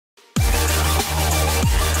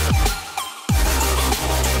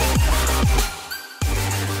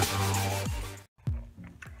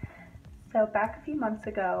So back a few months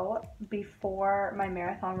ago, before my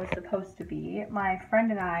marathon was supposed to be, my friend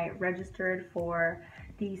and I registered for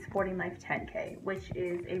the Sporting Life 10K, which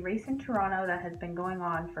is a race in Toronto that has been going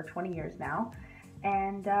on for 20 years now.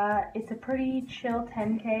 And it's a pretty chill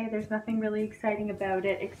 10K. There's nothing really exciting about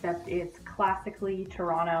it except it's classically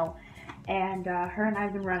Toronto. And her and I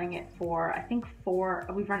have been running it for, I think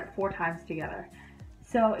we've run it 4 times together.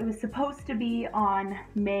 So it was supposed to be on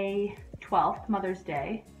May 12th, Mother's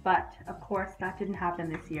Day, but of course that didn't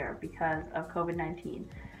happen this year because of COVID-19.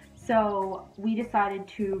 So we decided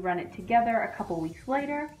to run it together a couple weeks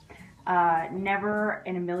later. Never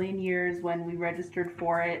in a million years when we registered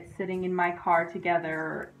for it, sitting in my car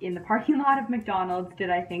together in the parking lot of McDonald's, did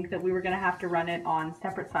I think that we were going to have to run it on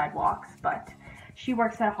separate sidewalks, but she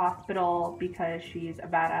works at a hospital because she's a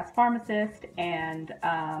badass pharmacist, and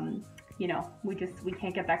you know, we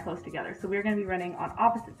can't get that close together. So we're going to be running on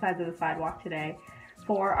opposite sides of the sidewalk today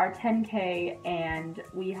for our 10K, and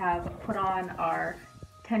we have put on our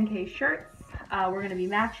 10K shirts. We're going to be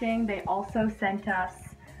matching. They also sent us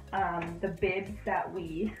the bibs that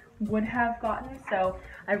we would have gotten, so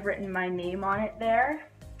I've written my name on it there.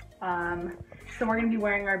 So we're going to be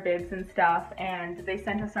wearing our bibs and stuff, and they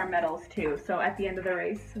sent us our medals too. So at the end of the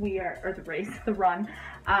race, the run,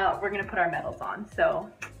 we're going to put our medals on. So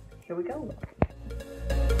here we go.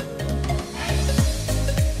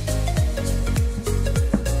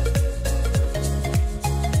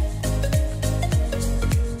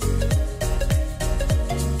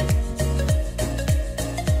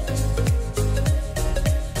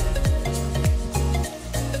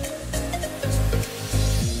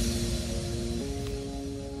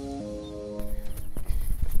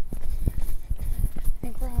 I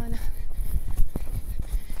think we're on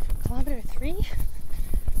kilometer 3.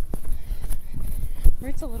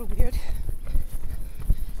 Route's a little weird.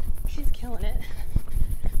 She's killing it.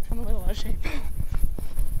 I'm a little out of shape.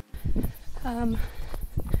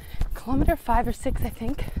 Kilometer 5 or 6, I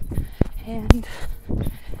think, and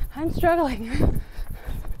I'm struggling.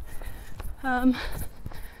 I'm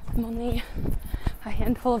only a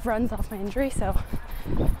handful of runs off my injury, so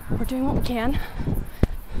we're doing what we can.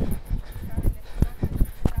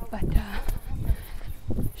 But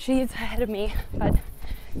she's ahead of me, but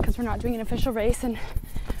because we're not doing an official race and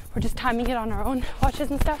we're just timing it on our own watches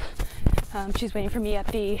and stuff, she's waiting for me at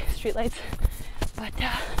the streetlights. But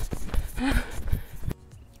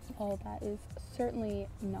oh, that is certainly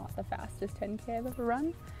not the fastest 10K I've ever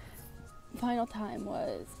run. Final time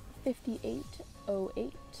was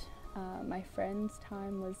 58:08. My friend's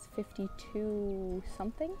time was 52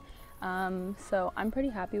 something. So I'm pretty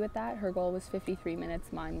happy with that. Her goal was 53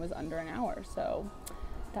 minutes, mine was under an hour, so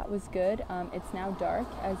that was good. It's now dark,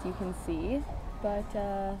 as you can see, but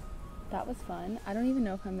that was fun. I don't even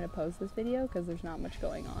know if I'm going to post this video because there's not much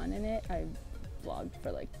going on in it. I vlogged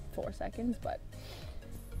for like 4 seconds, but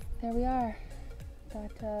there we are.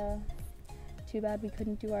 But too bad we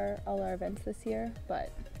couldn't do all our events this year,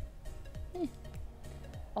 but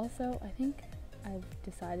also I think I've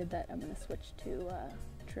decided that I'm going to switch to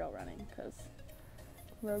trail running because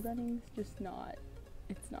road running's just not,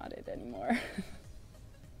 it's not it anymore.